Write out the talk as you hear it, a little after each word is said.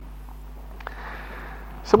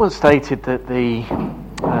Someone stated that the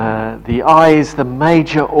eye is the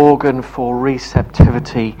major organ for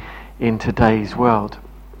receptivity in today's world.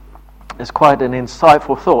 It's quite an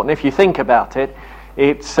insightful thought, and if you think about it,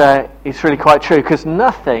 it's really quite true, because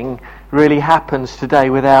nothing really happens today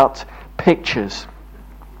without pictures.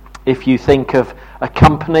 If you think of a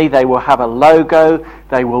company, they will have a logo,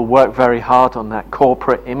 they will work very hard on that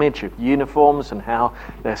corporate image of uniforms and how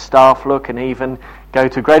their staff look, and even go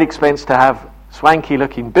to great expense to have swanky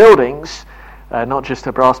looking buildings, not just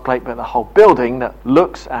a brass plate but the whole building that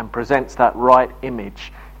looks and presents that right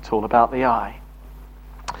image. It's all about the eye.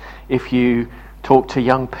 If you talk to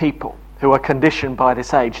young people who are conditioned by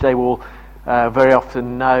this age, they will very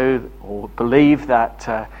often know or believe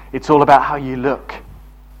that it's all about how you look.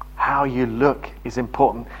 How you look is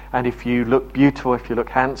important, and if you look beautiful, if you look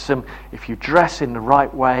handsome, if you dress in the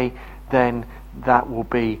right way, then that will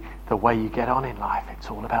be the way you get on in life. It's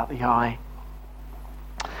all about the eye.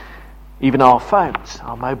 Even our phones,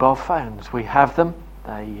 our mobile phones, we have them.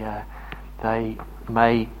 They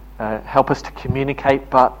may help us to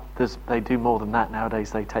communicate, but they do more than that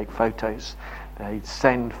nowadays. They take photos. They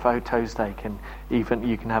send photos. You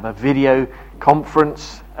can have a video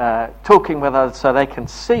conference talking with others so they can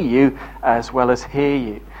see you as well as hear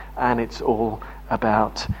you. And it's all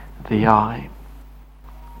about the eye.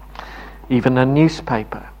 Even a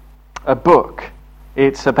newspaper, a book,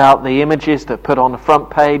 it's about the images that put on the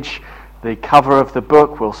front page. The cover of the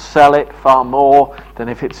book will sell it far more than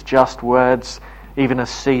if it's just words. Even a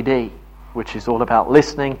CD, which is all about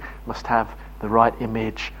listening, must have the right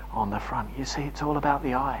image on the front. You see, it's all about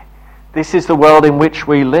the eye. This is the world in which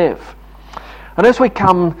we live. And as we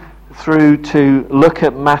come through to look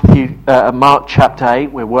at Mark chapter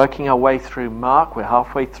 8, we're working our way through Mark. We're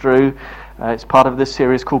halfway through. It's part of this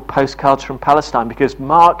series called Postcards from Palestine, because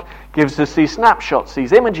Mark gives us these snapshots,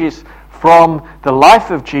 these images from the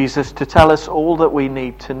life of Jesus to tell us all that we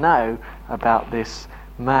need to know about this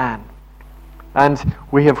man. And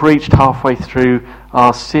we have reached halfway through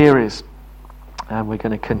our series, and we're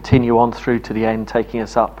going to continue on through to the end, taking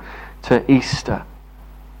us up to Easter.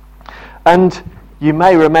 And you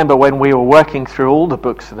may remember when we were working through all the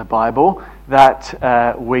books of the Bible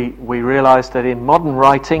that we realized that in modern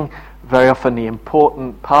writing, very often the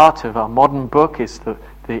important part of our modern book is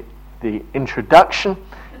the introduction.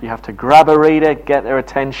 You have to grab a reader, get their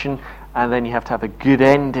attention, and then you have to have a good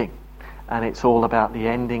ending. And it's all about the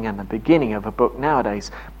ending and the beginning of a book nowadays.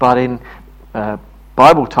 But in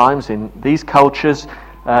Bible times, in these cultures,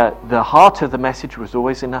 the heart of the message was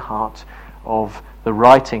always in the heart of the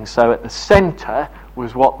writing. So at the centre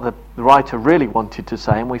was what the writer really wanted to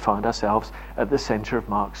say, and we find ourselves at the centre of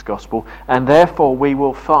Mark's Gospel. And therefore we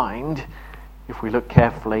will find, if we look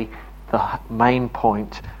carefully, the main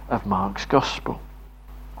point of Mark's Gospel.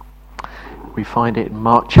 We find it in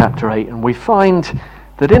Mark chapter 8, and we find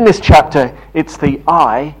that in this chapter it's the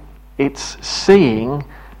eye, it's seeing,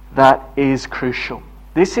 that is crucial.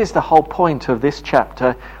 This is the whole point of this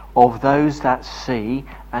chapter, of those that see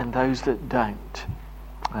and those that don't.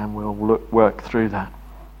 And we'll work through that.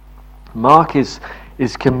 Mark is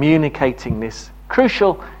communicating this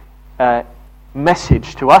crucial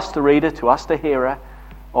message to us, the reader, to us, the hearer,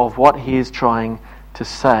 of what he is trying to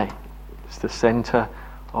say. It's the centre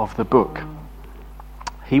of the book.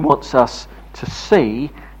 He wants us to see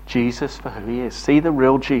Jesus for who he is. See the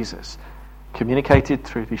real Jesus, communicated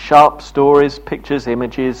through the sharp stories, pictures,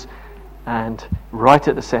 images, and right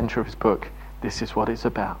at the centre of his book, this is what it's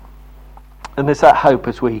about. And there's that hope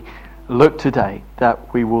as we look today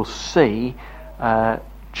that we will see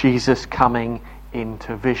Jesus coming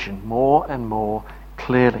into vision more and more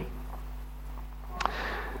clearly.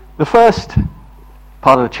 The first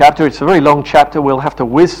part of the chapter, it's a very long chapter, we'll have to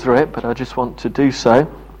whiz through it, but I just want to do so.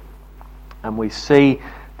 And we see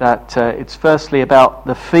that it's firstly about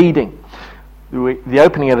the feeding. The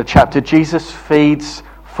opening of the chapter, Jesus feeds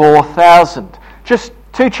 4,000. Just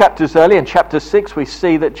 2 chapters earlier, in chapter 6, we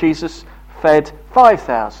see that Jesus fed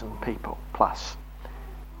 5,000 people plus.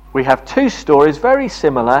 We have 2 stories, very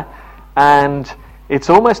similar, and it's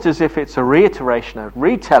almost as if it's a reiteration, a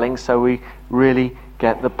retelling, so we really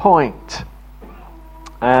get the point.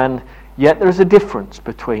 And yet there is a difference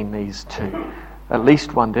between these 2. At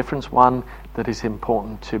least one difference, one that is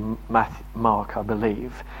important to Mark, I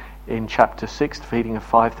believe. In chapter 6, the feeding of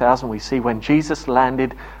 5,000, we see when Jesus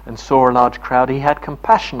landed and saw a large crowd, he had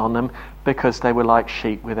compassion on them because they were like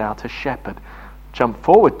sheep without a shepherd. Jump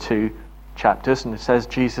forward 2 chapters and it says,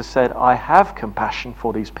 Jesus said, I have compassion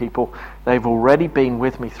for these people. They've already been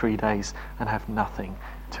with me 3 days and have nothing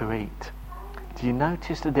to eat. Do you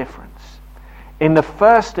notice the difference? In the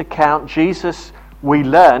first account, Jesus, we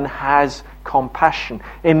learn, has compassion.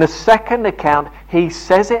 In the second account, he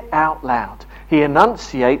says it out loud. He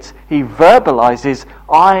enunciates, he verbalizes,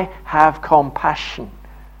 I have compassion.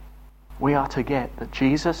 We are to get that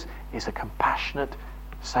Jesus is a compassionate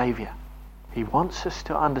Saviour. He wants us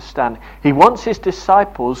to understand. He wants his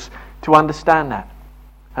disciples to understand that.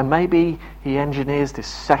 And maybe he engineers this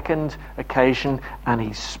second occasion and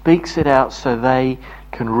he speaks it out so they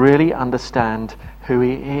can really understand who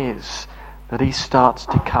he is, that he starts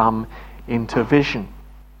to come into vision.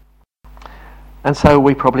 And so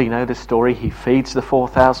we probably know the story. He feeds the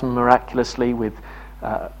 4,000 miraculously with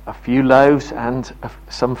a few loaves and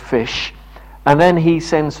some fish. And then he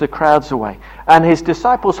sends the crowds away. And his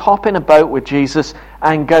disciples hop in a boat with Jesus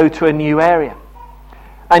and go to a new area.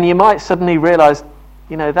 And you might suddenly realize,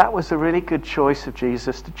 that was a really good choice of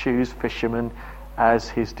Jesus to choose fishermen as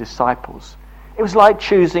his disciples. It was like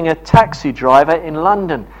choosing a taxi driver in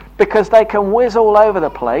London, because they can whiz all over the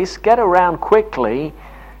place, get around quickly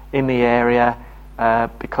in the area,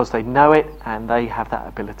 because they know it and they have that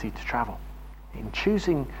ability to travel. In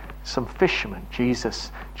choosing some fishermen,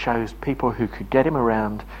 Jesus chose people who could get him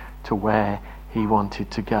around to where he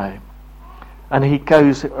wanted to go. And he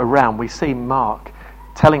goes around. We see Mark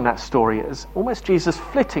telling that story as almost Jesus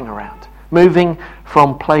flitting around, moving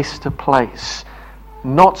from place to place,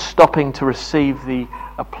 not stopping to receive the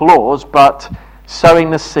applause, but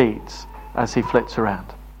sowing the seeds as he flits around.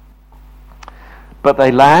 But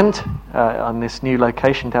they land on this new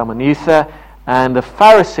location, Dalmanutha, and the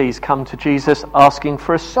Pharisees come to Jesus asking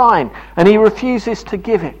for a sign, and he refuses to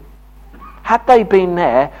give it. Had they been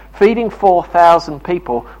there, feeding 4,000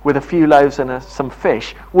 people with a few loaves and some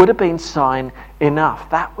fish would have been sign enough.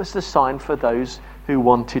 That was the sign for those who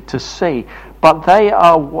wanted to see. But they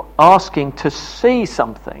are asking to see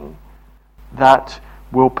something that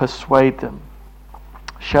will persuade them.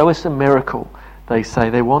 Show us a miracle, they say.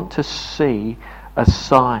 They want to see a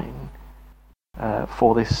sign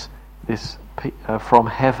for this from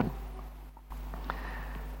heaven.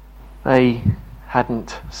 They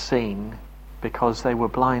hadn't seen because they were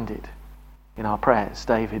blinded. In our prayers,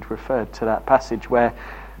 David referred to that passage where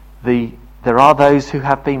there are those who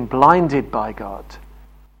have been blinded by God.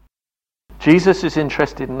 Jesus is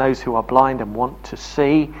interested in those who are blind and want to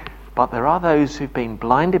see, but there are those who've been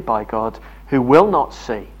blinded by God who will not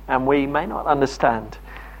see. And we may not understand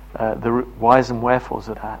the whys and wherefores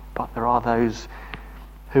of that, but there are those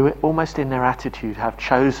who almost in their attitude have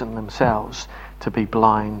chosen themselves to be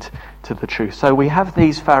blind to the truth. So we have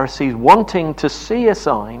these Pharisees wanting to see a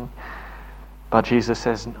sign, but Jesus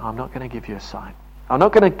says, I'm not going to give you a sign. I'm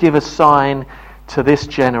not going to give a sign to this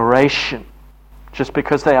generation just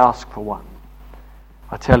because they ask for one.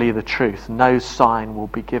 I tell you the truth, no sign will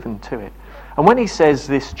be given to it. And when he says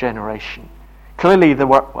this generation, clearly there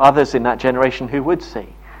were others in that generation who would see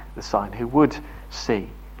the sign, who would see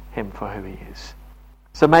him for who he is.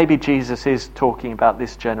 So maybe Jesus is talking about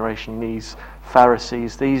this generation, these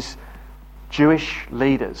Pharisees, these Jewish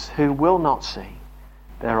leaders who will not see.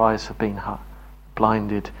 Their eyes have been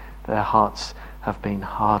blinded, their hearts have been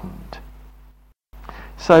hardened.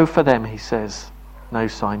 So for them, he says, no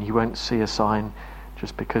sign. You won't see a sign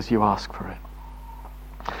just because you ask for it.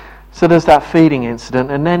 So there's that feeding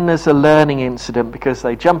incident, and then there's a learning incident, because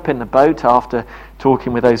they jump in the boat after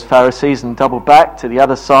talking with those Pharisees and double back to the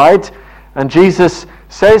other side. And Jesus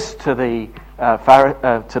says to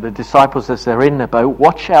the disciples as they're in the boat,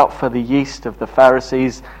 watch out for the yeast of the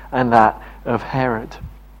Pharisees and that of Herod.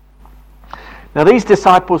 Now these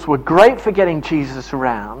disciples were great for getting Jesus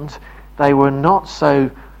around. They were not so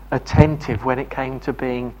attentive when it came to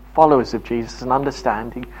being followers of Jesus and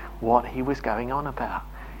understanding what he was going on about.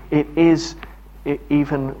 It is,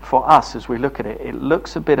 even for us as we look at it, it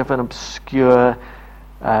looks a bit of an obscure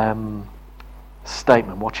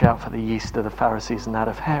statement. Watch out for the yeast of the Pharisees and that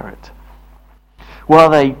of Herod. Well,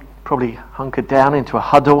 they probably hunkered down into a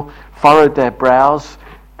huddle, furrowed their brows.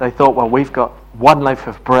 They thought, well, we've got one loaf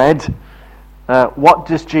of bread. What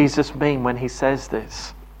does Jesus mean when he says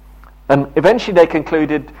this? And eventually they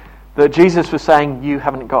concluded that Jesus was saying, you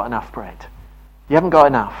haven't got enough bread. You haven't got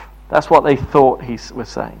enough. That's what they thought he was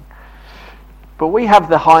saying. But we have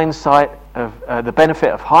the hindsight of the benefit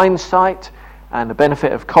of hindsight and the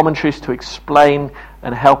benefit of commentaries to explain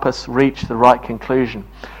and help us reach the right conclusion.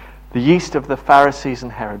 The yeast of the Pharisees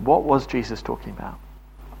and Herod. What was Jesus talking about?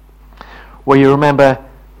 Well, you remember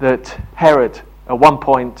that Herod at one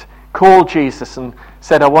point called Jesus and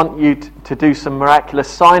said, I want you to do some miraculous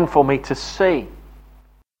sign for me to see.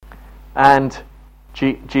 And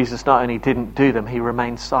Jesus not only didn't do them, he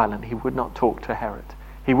remained silent. He would not talk to Herod.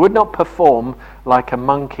 He would not perform like a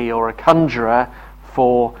monkey or a conjurer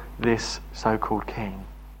for this so-called king.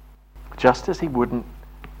 just as he wouldn't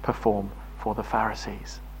perform for the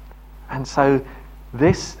Pharisees. And so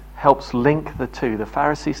this helps link the two, the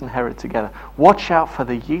Pharisees and Herod, together. Watch out for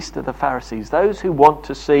the yeast of the Pharisees, those who want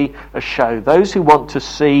to see a show, those who want to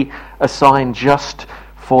see a sign just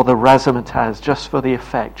for the razzmatazz, just for the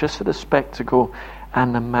effect, just for the spectacle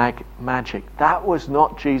and the magic. That was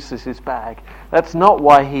not Jesus' bag. That's not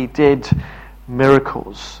why he did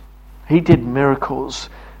miracles. He did miracles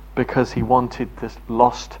because he wanted the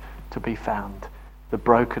lost to be found, the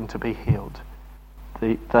broken to be healed,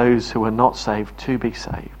 those who were not saved to be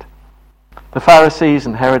saved. The Pharisees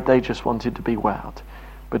and Herod, they just wanted to be wowed.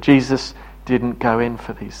 But Jesus didn't go in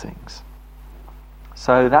for these things.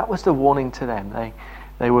 So that was the warning to them.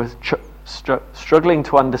 They were struggling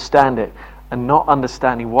to understand it and not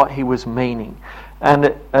understanding what he was meaning.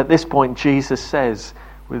 And at this point, Jesus says,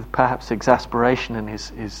 with perhaps exasperation in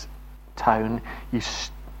his tone,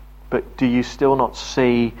 but do you still not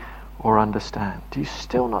see or understand? Do you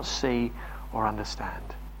still not see or understand?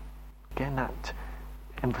 Again, that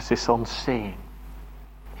emphasis on seeing.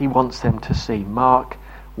 He wants them to see. Mark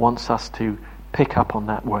wants us to pick up on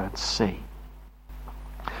that word, see.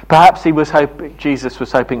 Perhaps Jesus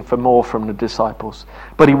was hoping for more from the disciples,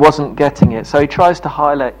 but he wasn't getting it. So he tries to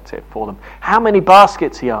highlight it for them. How many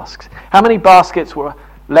baskets, he asks. How many baskets were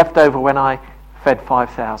left over when I fed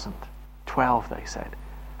 5,000? 12, they said.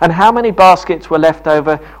 And how many baskets were left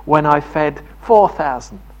over when I fed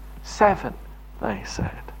 4,000? 7, they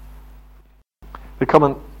said. The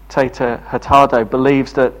commentator Hurtado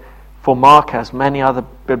believes that for Mark, as many other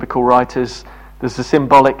biblical writers, there's a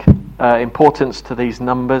symbolic importance to these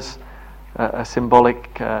numbers, a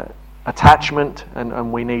symbolic attachment,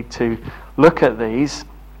 and we need to look at these.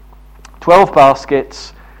 12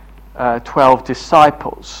 baskets, 12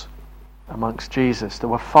 disciples amongst Jesus. There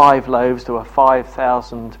were 5 loaves, there were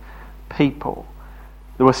 5,000 people.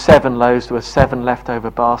 There were 7 loaves, there were 7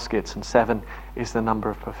 leftover baskets, and 7 is the number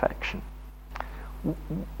of perfection.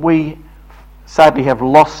 We sadly have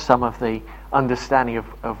lost some of the understanding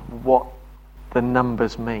of what the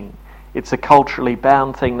numbers mean. It's a culturally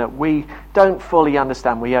bound thing that we don't fully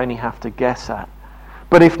understand. We only have to guess at.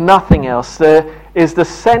 But if nothing else, there is the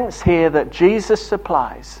sense here that Jesus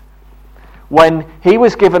supplies. When he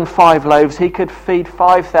was given 5 loaves, he could feed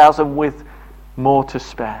 5,000 with more to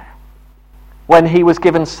spare. When he was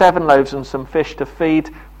given 7 loaves and some fish to feed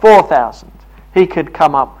 4,000, he could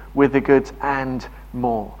come up with the goods and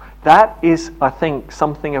more. That is, I think,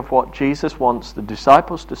 something of what Jesus wants the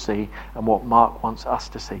disciples to see and what Mark wants us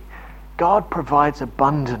to see. God provides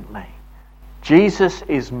abundantly. Jesus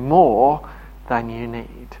is more than you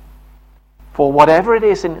need. For whatever it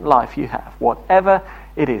is in life you have, whatever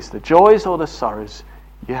it is, the joys or the sorrows,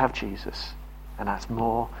 you have Jesus. And that's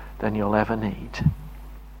more than you'll ever need.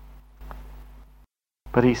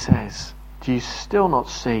 But he says, do you still not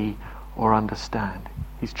see or understand?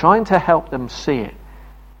 He's trying to help them see it.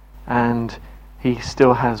 And he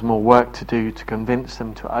still has more work to do to convince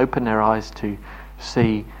them, to open their eyes to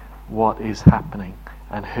see what is happening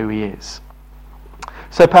and who he is.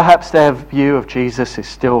 So perhaps their view of Jesus is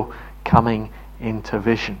still coming into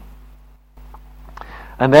vision.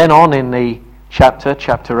 And then on in the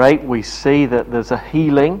chapter 8, we see that there's a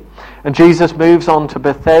healing. And Jesus moves on to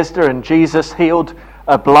Bethesda, and Jesus healed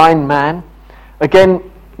a blind man.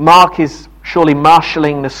 Again, Mark is surely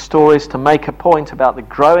marshalling the stories to make a point about the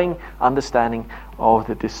growing understanding of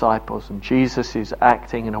the disciples. And Jesus is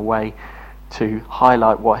acting in a way to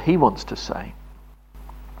highlight what he wants to say.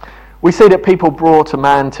 We see that people brought a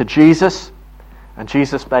man to Jesus, and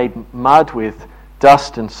Jesus made mud with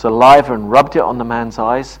dust and saliva and rubbed it on the man's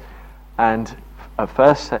eyes. And at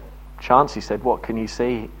first chance he said, "What can you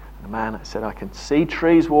see?" And the man said, "I can see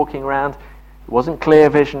trees walking around." It wasn't clear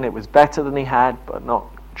vision, it was better than he had, but not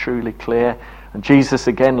truly clear. And Jesus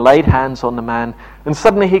again laid hands on the man, and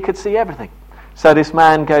suddenly he could see everything. So this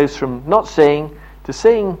man goes from not seeing to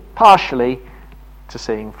seeing partially to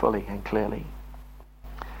seeing fully and clearly.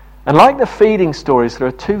 And like the feeding stories, there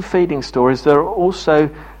are 2 feeding stories. There are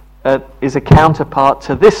also is a counterpart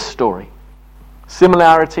to this story.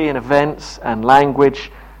 Similarity in events and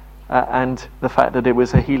language, and the fact that it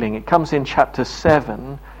was a healing. It comes in chapter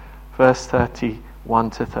 7, verse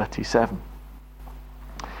 31 to 37.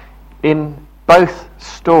 In both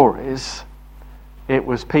stories, it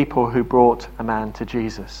was people who brought a man to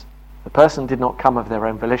Jesus. The person did not come of their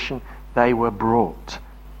own volition, they were brought.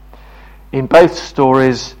 In both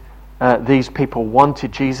stories, these people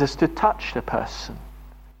wanted Jesus to touch the person.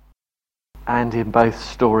 And in both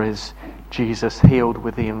stories, Jesus healed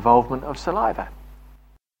with the involvement of saliva.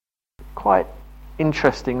 Quite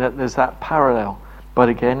interesting that there's that parallel. But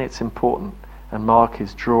again, it's important. And Mark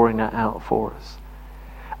is drawing that out for us.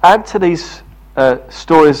 Add to these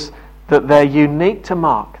stories that they're unique to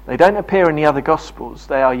Mark. They don't appear in the other Gospels.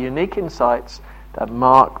 They are unique insights that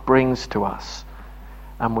Mark brings to us.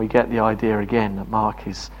 And we get the idea again that Mark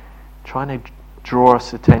is trying to draw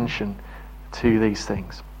us attention to these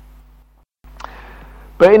things.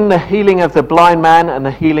 But in the healing of the blind man and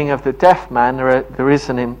the healing of the deaf man, there is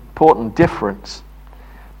an important difference.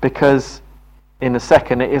 Because in the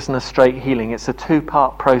second, it isn't a straight healing. It's a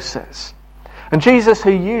two-part process. And Jesus,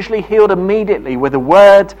 who usually healed immediately with a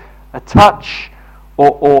word, a touch,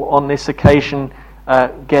 or on this occasion,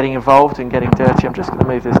 getting involved and getting dirty. I'm just going to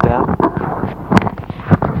move this down.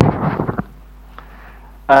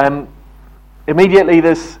 Immediately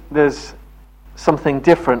there's something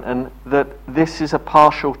different, and that this is a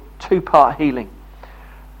partial two-part healing.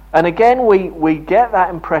 And again, we get that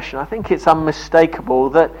impression, I think it's unmistakable,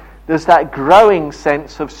 that there's that growing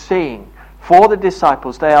sense of seeing. For the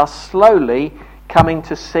disciples, they are slowly coming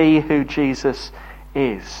to see who Jesus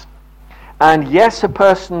is. And yes, a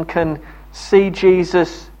person can see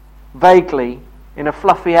Jesus vaguely in a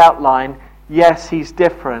fluffy outline. Yes, he's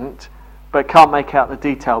different, but can't make out the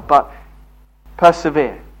detail. But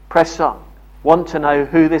persevere, press on, want to know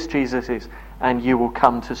who this Jesus is, and you will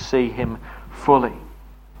come to see him fully.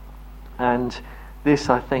 And this,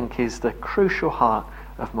 I think, is the crucial heart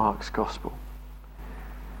of Mark's Gospel.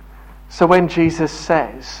 So when Jesus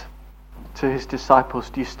says to his disciples,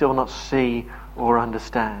 do you still not see or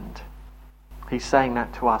understand? He's saying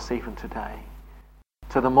that to us even today.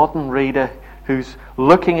 To the modern reader who's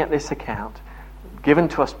looking at this account given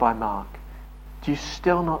to us by Mark, do you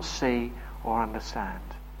still not see or understand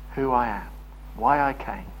who I am, why I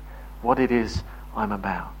came, what it is I'm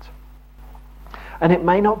about? And it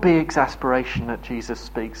may not be exasperation that Jesus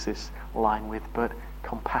speaks this line with, but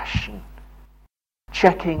compassion.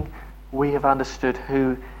 Checking we have understood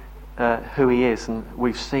who he is, and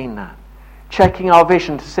we've seen that. Checking our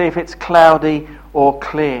vision to see if it's cloudy or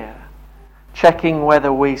clear. Checking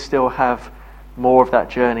whether we still have more of that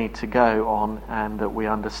journey to go on, and that we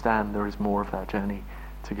understand there is more of that journey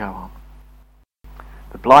to go on.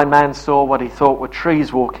 The blind man saw what he thought were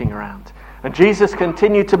trees walking around, and Jesus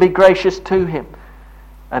continued to be gracious to him.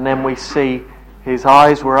 And then we see his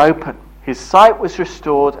eyes were open, his sight was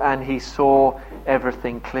restored, and he saw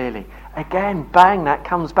everything clearly. Again, bang, that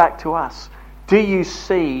comes back to us. Do you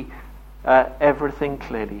see everything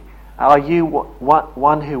clearly? Are you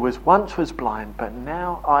one who once was blind, but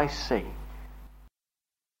now I see?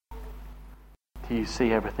 Do you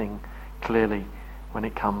see everything clearly when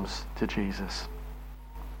it comes to Jesus?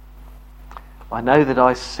 I know that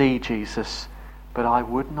I see Jesus, but I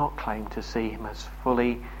would not claim to see him as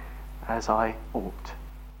fully as I ought,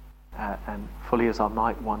 and fully as I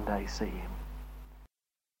might one day see him.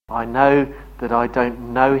 I know that I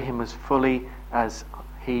don't know him as fully as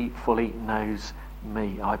he fully knows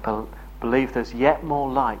me. I believe there's yet more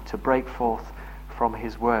light to break forth from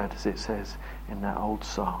his word, as it says in that old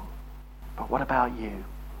song. But what about you?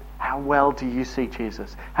 How well do you see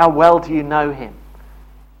Jesus? How well do you know him?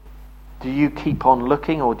 Do you keep on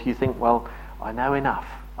looking, or do you think, well, I know enough.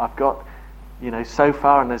 I've got, so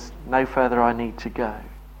far, and there's no further I need to go.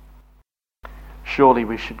 Surely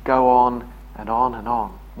we should go on and on and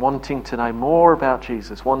on, wanting to know more about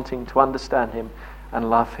Jesus, wanting to understand him and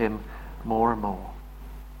love him more and more.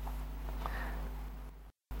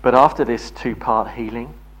 But after this two-part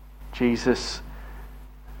healing, Jesus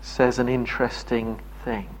says an interesting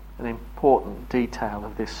thing, an important detail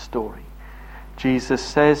of this story. Jesus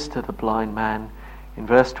says to the blind man in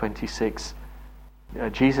verse 26,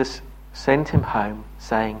 Jesus sent him home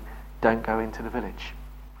saying, don't go into the village.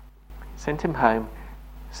 Sent him home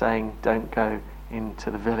saying, don't go into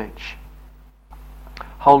the village.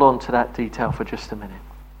 Hold on to that detail for just a minute.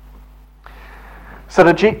 So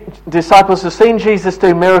the disciples have seen Jesus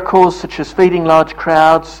do miracles such as feeding large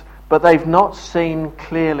crowds, but they've not seen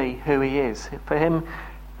clearly who he is. For him,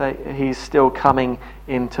 he's still coming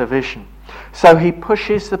into vision. So he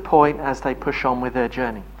pushes the point as they push on with their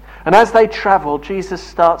journey. And as they travel, Jesus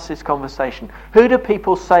starts this conversation. Who do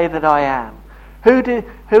people say that I am? Who do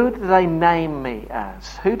they name me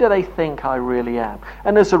as? Who do they think I really am?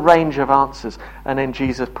 And there's a range of answers. And then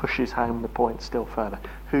Jesus pushes home the point still further.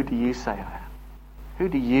 Who do you say I am? Who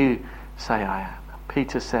do you say I am?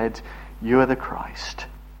 Peter said, you are the Christ.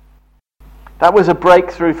 That was a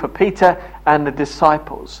breakthrough for Peter and the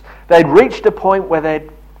disciples. They'd reached a point where they'd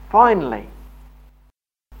finally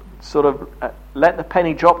sort of let the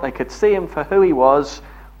penny drop. They could see him for who he was,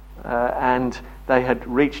 and they had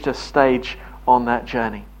reached a stage on that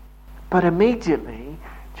journey. But immediately,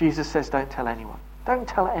 Jesus says, don't tell anyone. Don't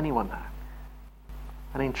tell anyone that.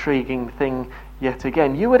 an intriguing thing yet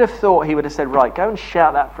again. You would have thought he would have said, right, go and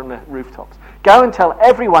shout that from the rooftops. Go and tell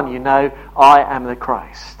everyone you know, I am the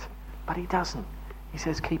Christ. But he doesn't. He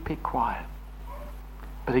says, keep it quiet.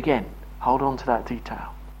 But again, hold on to that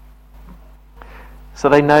detail. So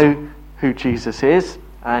they know who Jesus is,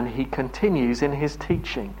 and he continues in his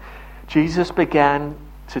teaching. Jesus began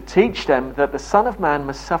to teach them that the Son of Man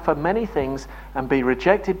must suffer many things and be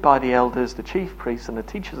rejected by the elders, the chief priests, and the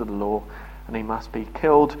teachers of the law, and he must be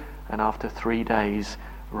killed and after 3 days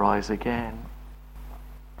rise again.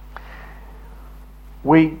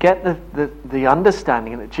 We get the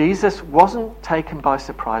understanding that Jesus wasn't taken by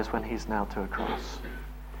surprise when he's nailed to a cross.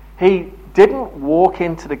 He didn't walk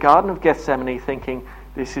into the Garden of Gethsemane thinking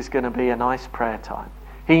this is going to be a nice prayer time.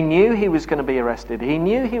 He knew he was going to be arrested. He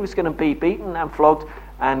knew he was going to be beaten and flogged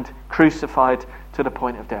and crucified to the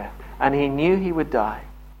point of death. And he knew he would die.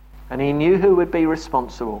 And he knew who would be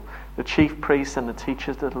responsible, the chief priests and the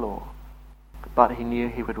teachers of the law. But he knew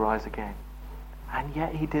he would rise again. And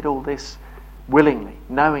yet he did all this willingly,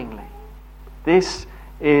 knowingly. This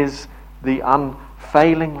is the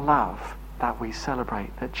unfailing love that we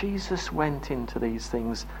celebrate, that Jesus went into these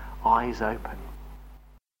things eyes open.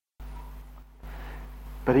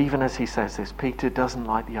 But even as he says this, Peter doesn't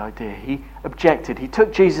like the idea. He objected. He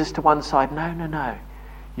took Jesus to one side. No.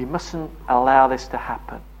 You mustn't allow this to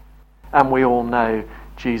happen. And we all know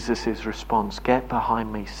Jesus' response, get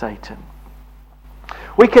behind me, Satan.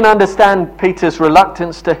 We can understand Peter's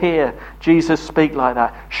reluctance to hear Jesus speak like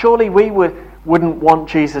that. Surely we wouldn't want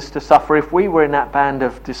Jesus to suffer if we were in that band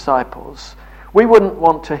of disciples. We wouldn't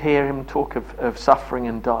want to hear him talk of suffering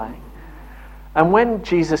and dying. And when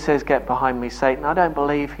Jesus says, get behind me, Satan, I don't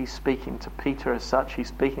believe he's speaking to Peter as such. He's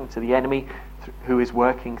speaking to the enemy who is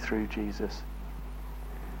working through Jesus.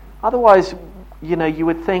 Otherwise, you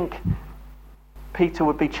would think Peter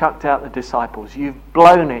would be chucked out the disciples. You've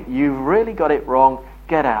blown it. You've really got it wrong.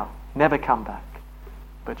 Get out. Never come back.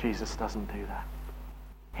 But Jesus doesn't do that.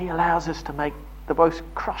 He allows us to make the most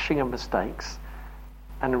crushing of mistakes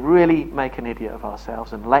and really make an idiot of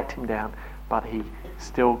ourselves and let him down, but he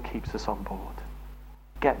still keeps us on board.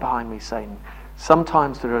 Get behind me, Satan.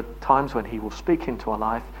 Sometimes there are times when he will speak into our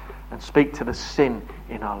life and speak to the sin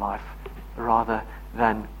in our life rather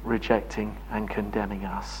than rejecting and condemning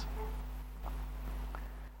us.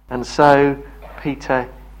 And so Peter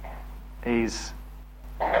is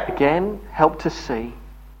again helped to see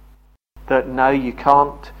that no, you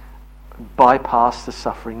can't bypass the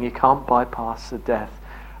suffering, you can't bypass the death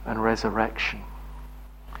and resurrection.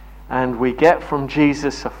 And we get from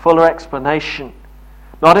Jesus a fuller explanation,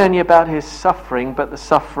 not only about his suffering, but the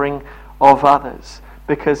suffering of others.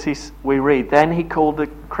 Because we read, then he called the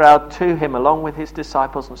crowd to him along with his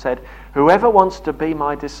disciples and said, whoever wants to be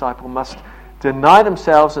my disciple must deny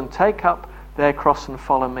themselves and take up their cross and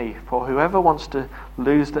follow me. For whoever wants to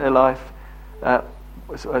lose their life,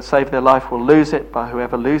 save their life will lose it, but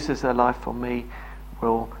whoever loses their life for me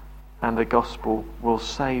and the gospel will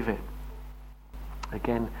save it.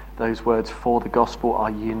 Again, those words for the gospel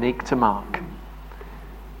are unique to Mark.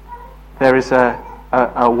 There is a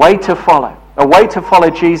way to follow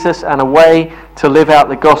Jesus and a way to live out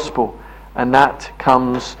the gospel, and that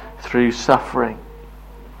comes through suffering.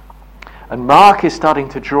 And Mark is starting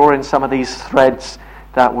to draw in some of these threads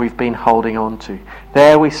that we've been holding on to.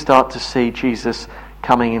 There we start to see Jesus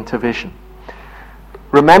coming into vision.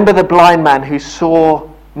 Remember the blind man who saw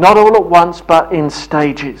not all at once but in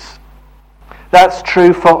stages. That's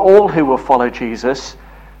true for all who will follow Jesus.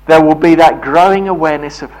 There will be that growing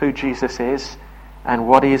awareness of who Jesus is and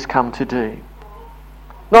what he has come to do.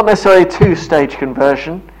 Not necessarily a 2-stage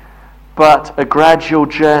conversion, but a gradual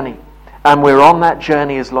journey. And we're on that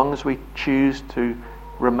journey as long as we choose to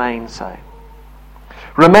remain so.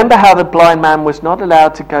 Remember how the blind man was not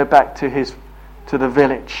allowed to go back to the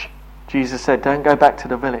village. Jesus said, don't go back to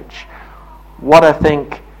the village. What I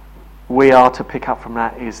think we are to pick up from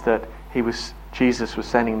that is that Jesus was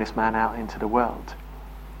sending this man out into the world.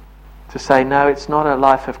 To say, no, it's not a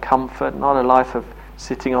life of comfort, not a life of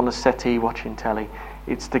sitting on the settee watching telly.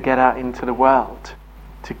 It's to get out into the world.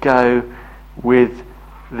 To go with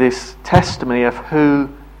this testimony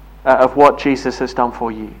of what Jesus has done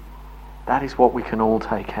for you. That is what we can all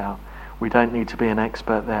take out. We don't need to be an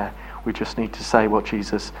expert there. We just need to say what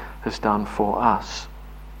Jesus has done for us.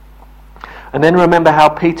 And then remember how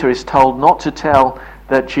Peter is told not to tell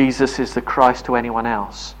that Jesus is the Christ to anyone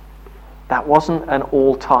else. That wasn't an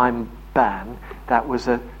all-time ban. That was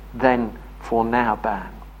a then for now ban.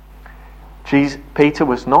 Peter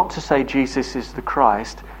was not to say Jesus is the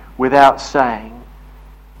Christ without saying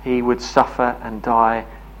he would suffer and die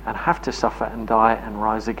and have to suffer and die and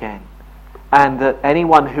rise again. and that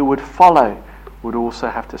anyone who would follow would also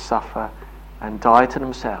have to suffer and die to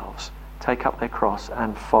themselves, take up their cross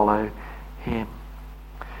and follow him.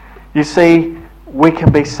 You see, we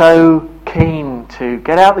can be so keen to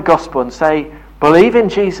get out the gospel and say, believe in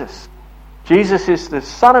Jesus. Jesus is the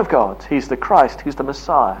Son of God. He's the Christ. He's the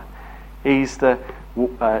Messiah. He's the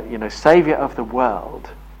Saviour of the world,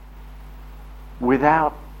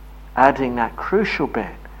 without adding that crucial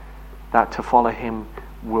bit that to follow him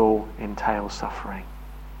will entail suffering.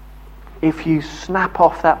 If you snap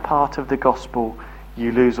off that part of the gospel,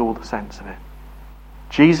 you lose all the sense of it.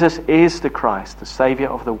 Jesus is the Christ, the Saviour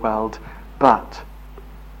of the world, but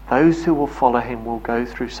those who will follow him will go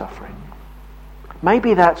through suffering.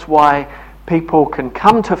 Maybe that's why people can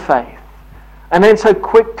come to faith and then so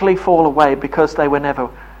quickly fall away, because they were never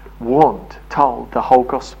warned, told the whole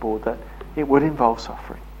gospel that it would involve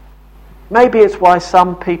suffering. Maybe it's why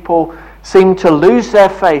some people seem to lose their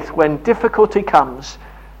faith when difficulty comes,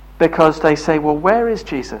 because they say, well, where is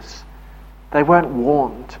Jesus? They weren't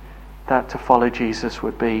warned that to follow Jesus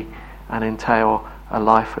would be and entail a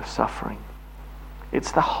life of suffering.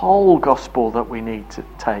 It's the whole gospel that we need to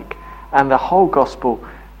take, and the whole gospel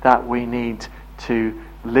that we need to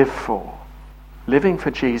live for. Living for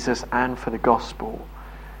Jesus and for the gospel.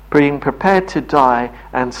 Being prepared to die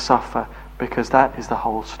and suffer, because that is the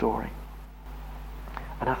whole story.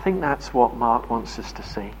 And I think that's what Mark wants us to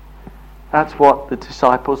see. That's what the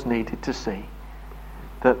disciples needed to see.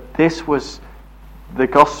 That this was the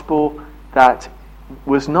gospel that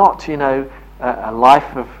was not, a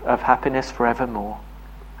life of happiness forevermore,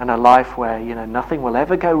 and a life where, nothing will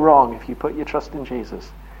ever go wrong if you put your trust in Jesus.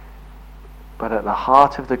 But at the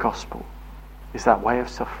heart of the gospel is that way of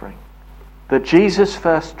suffering that Jesus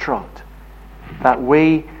first trod, that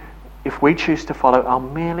we, if we choose to follow, are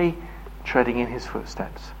merely treading in his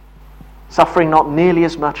footsteps. Suffering not nearly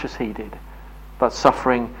as much as he did, but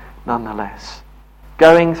suffering nonetheless.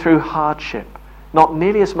 Going through hardship, not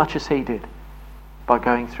nearly as much as he did, but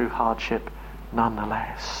going through hardship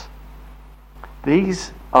nonetheless.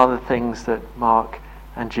 These are the things that Mark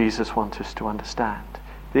and Jesus want us to understand.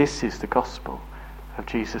 This is the gospel of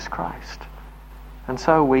Jesus Christ. And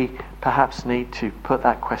so we perhaps need to put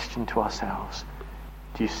that question to ourselves.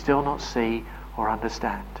 Do you still not see or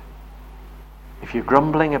understand? If you're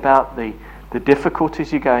grumbling about the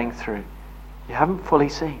difficulties you're going through, you haven't fully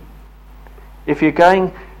seen. If you're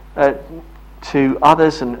going to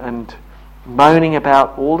others and moaning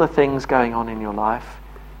about all the things going on in your life,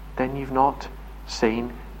 then you've not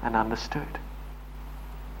seen and understood.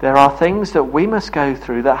 There are things that we must go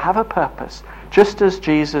through that have a purpose, just as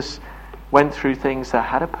Jesus went through things that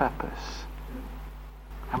had a purpose.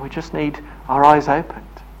 And we just need our eyes opened.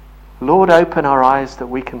 Lord, open our eyes that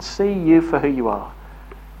we can see you for who you are.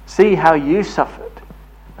 See how you suffered,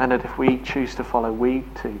 and that if we choose to follow, we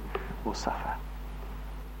too will suffer.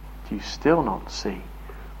 Do you still not see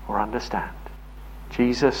or understand?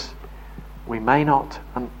 Jesus, we may not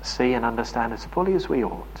see and understand as fully as we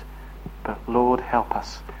ought, but Lord, help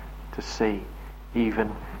us to see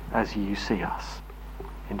even as you see us.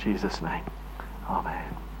 In Jesus' name, amen.